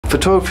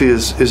Photography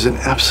is an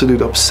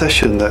absolute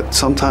obsession that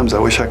sometimes I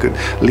wish I could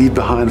leave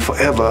behind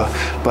forever,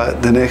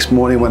 but the next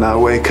morning when I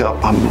wake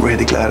up, I'm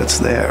really glad it's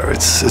there.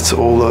 It's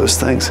all those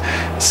things.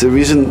 It's the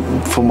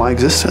reason for my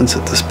existence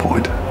at this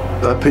point.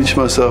 I pinch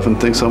myself and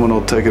think someone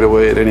will take it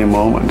away at any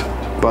moment,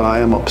 but I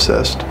am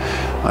obsessed.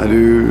 I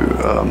do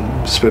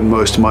spend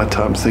most of my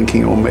time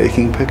thinking or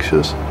making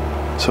pictures,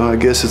 so I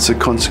guess it's a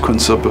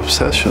consequence of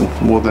obsession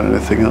more than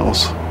anything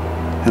else.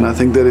 And I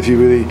think that if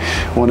you really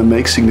want to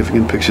make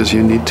significant pictures,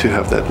 you need to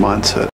have that mindset.